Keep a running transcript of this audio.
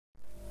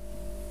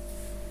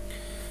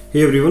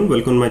Hey everyone,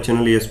 welcome to my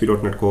channel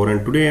ASP.NET Core,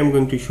 and today I'm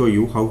going to show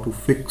you how to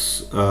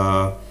fix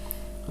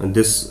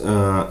this.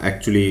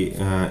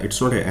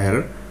 It's not an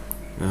error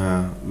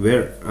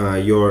where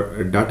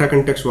your data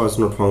context was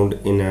not found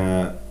in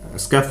a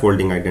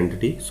scaffolding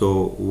identity.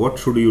 So what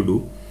should you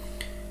do?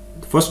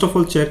 First of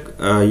all, check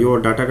your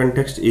data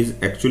context is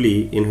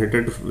actually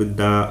inherited with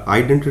the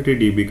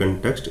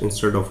IdentityDbContext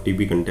instead of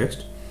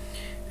DbContext.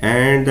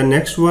 And the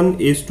next one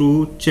is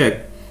to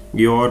check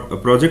your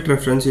project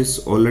reference is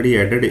already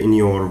added in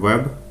your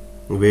web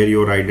where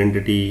your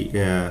identity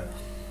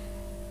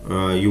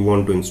you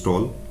want to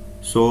install.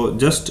 So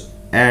just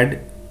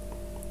add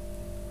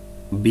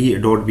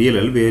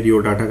b.bll where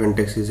your data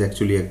context is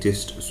actually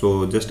exists.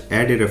 So just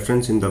add a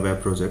reference in the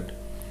web project,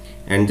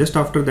 and just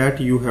after that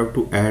you have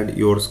to add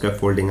your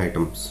scaffolding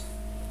items.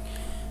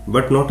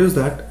 But notice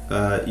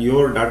that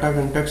your data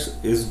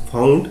context is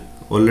found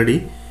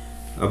already,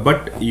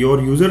 but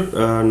your user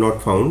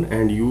not found,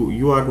 and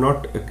you are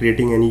not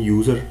creating any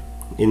user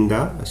in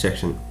the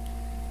section.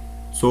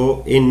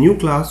 So a new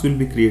class will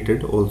be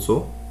created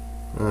also.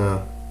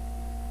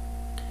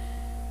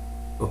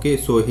 Okay,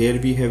 so here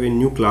we have a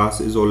new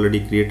class is already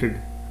created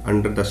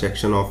under the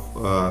section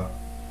of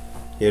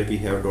here we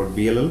have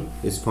 .bll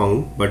is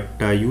found, but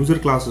user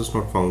class is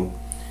not found,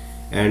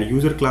 and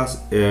user class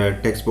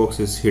text box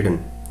is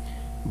hidden.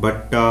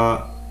 But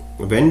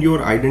when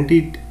your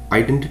identity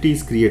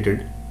is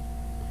created,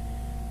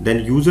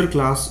 then user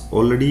class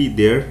already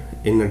there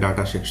in the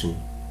data section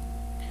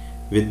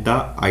with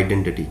the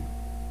identity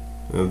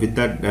with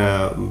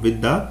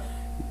the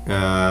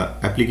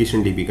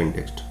application DB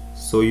context.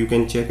 So you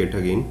can check it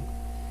again.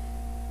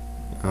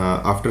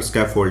 After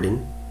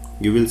scaffolding,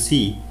 you will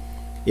see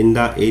in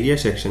the area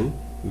section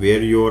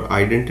where your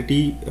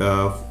identity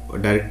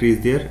directory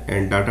is there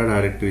and data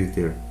directory is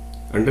there.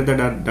 Under the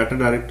data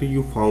directory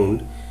you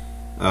found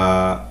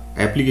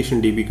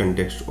application DB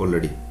context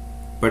already,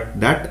 but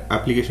that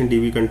application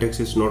DB context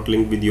is not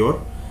linked with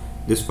your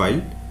this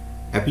file.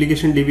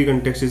 Application DB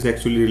context is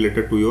actually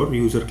related to your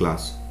user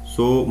class.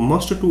 So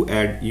must to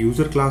add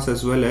user class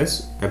as well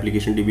as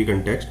application DB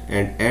context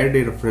and add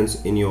a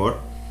reference in your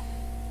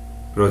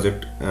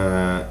project,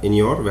 in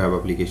your web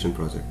application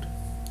project.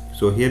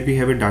 So here we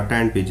have a data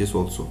and pages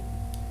also.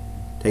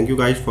 Thank you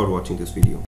guys for watching this video.